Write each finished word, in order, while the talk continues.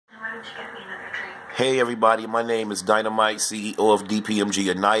Hey everybody, my name is Dynamite, CEO of DPMG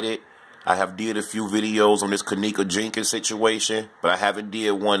United. I have did a few videos on this Kenneka Jenkins situation, but I haven't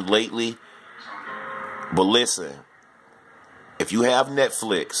did one lately. But listen, if you have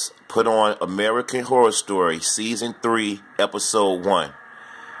Netflix, put on American Horror Story Season 3, Episode 1.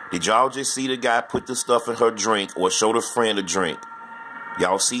 Did y'all just see the guy put the stuff in her drink or showed a friend a drink?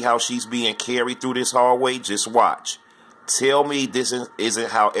 Y'all see how she's being carried through this hallway? Just watch. Tell me this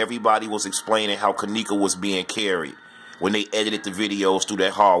isn't how everybody was explaining how Kenneka was being carried when they edited the videos through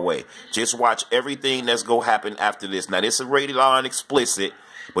that hallway. Just watch everything that's going to happen after this. Now, this is rated R and explicit,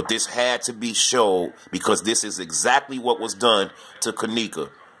 but this had to be showed because this is exactly what was done to Kenneka.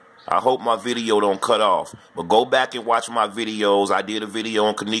 I hope my video don't cut off, but go back and watch my videos. I did a video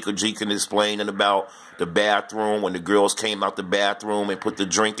on Kenneka Jenkins explaining about the bathroom when the girls came out the bathroom and put the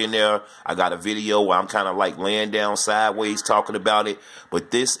drink in there. I got a video where I'm kind of like laying down sideways talking about it, but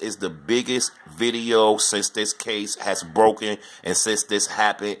this is the biggest video since this case has broken and since this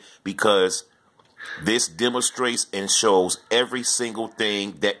happened, because this demonstrates and shows every single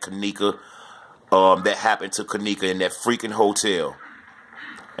thing that Kenneka, that happened to Kenneka in that freaking hotel.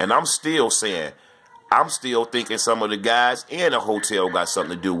 And I'm still saying, I'm still thinking some of the guys in the hotel got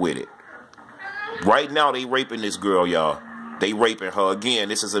something to do with it. Right now, they raping this girl, y'all. They raping her. Again,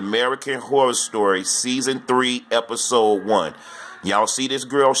 this is American Horror Story, Season 3, Episode 1. Y'all see this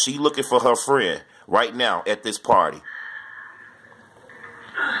girl? She looking for her friend right now at this party.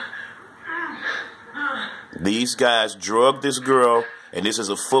 These guys drugged this girl, and this is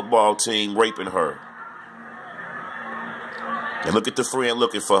a football team raping her. And look at the friend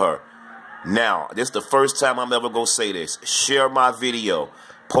looking for her. Now, this is the first time I'm ever going to say this. Share my video.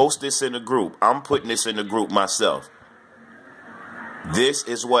 Post this in the group. I'm putting this in the group myself. This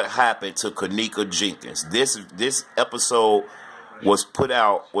is what happened to Kenneka Jenkins. This episode was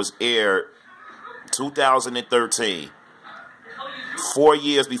aired 2013. 4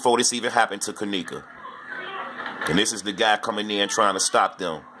 years before this even happened to Kenneka. And this is the guy coming in trying to stop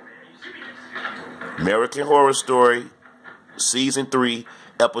them. American Horror Story, Season 3,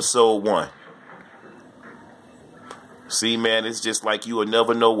 Episode 1. See, man, it's just like you will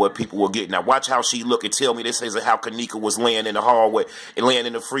never know what people will get. Now, watch how she look and tell me this isn't how Kenneka was laying in the hallway and laying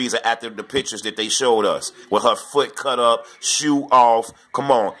in the freezer after the pictures that they showed us. With her foot cut up, shoe off.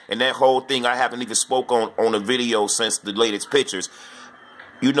 Come on. And that whole thing, I haven't even spoke on the video since the latest pictures.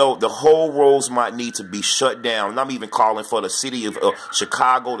 You know, the whole Rosemont need to be shut down. And I'm even calling for the city of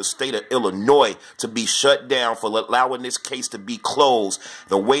Chicago, the state of Illinois, to be shut down for allowing this case to be closed.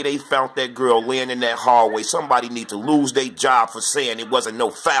 The way they found that girl laying in that hallway, somebody need to lose their job for saying it wasn't no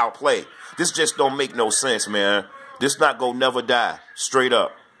foul play. This just don't make no sense, man. This not gonna never die. Straight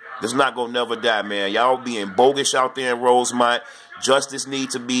up. This not gonna never die, man. Y'all being bogus out there in Rosemont. Justice need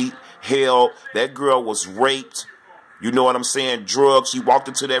to be held. That girl was raped. You know what I'm saying? Drugs. She walked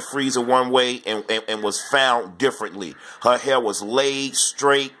into that freezer one way and was found differently. Her hair was laid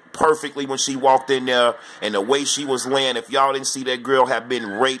straight perfectly when she walked in there. And the way she was laying, if y'all didn't see that girl have been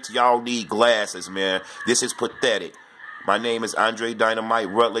raped, y'all need glasses, man. This is pathetic. My name is Andre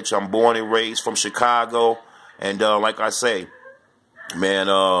Dynamite Rutledge. I'm born and raised from Chicago. And like I say, man,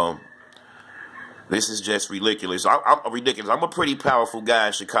 this is just ridiculous. I'm ridiculous. I'm a pretty powerful guy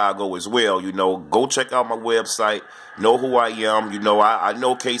in Chicago as well. You know, go check out my website. Know who I am. You know, I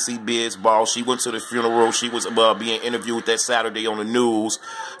know Casey Bizball. She went to the funeral. She was being interviewed that Saturday on the news.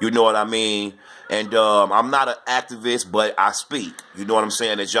 You know what I mean? And I'm not an activist, but I speak. You know what I'm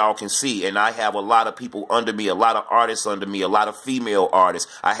saying? As y'all can see. And I have a lot of people under me, a lot of artists under me, a lot of female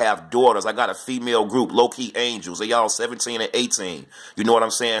artists. I have daughters. I got a female group, Low Key Angels. They all 17 and 18. You know what I'm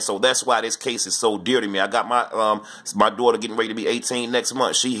saying? So that's why this case is so dear to me. I got my daughter getting ready to be 18 next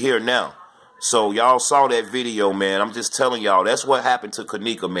month. She here now. So y'all saw that video, man. I'm just telling y'all, that's what happened to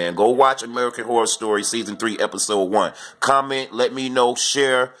Kenneka, man. Go watch American Horror Story Season 3, Episode 1. Comment, let me know,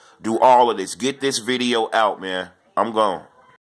 share, do all of this. Get this video out, man. I'm gone.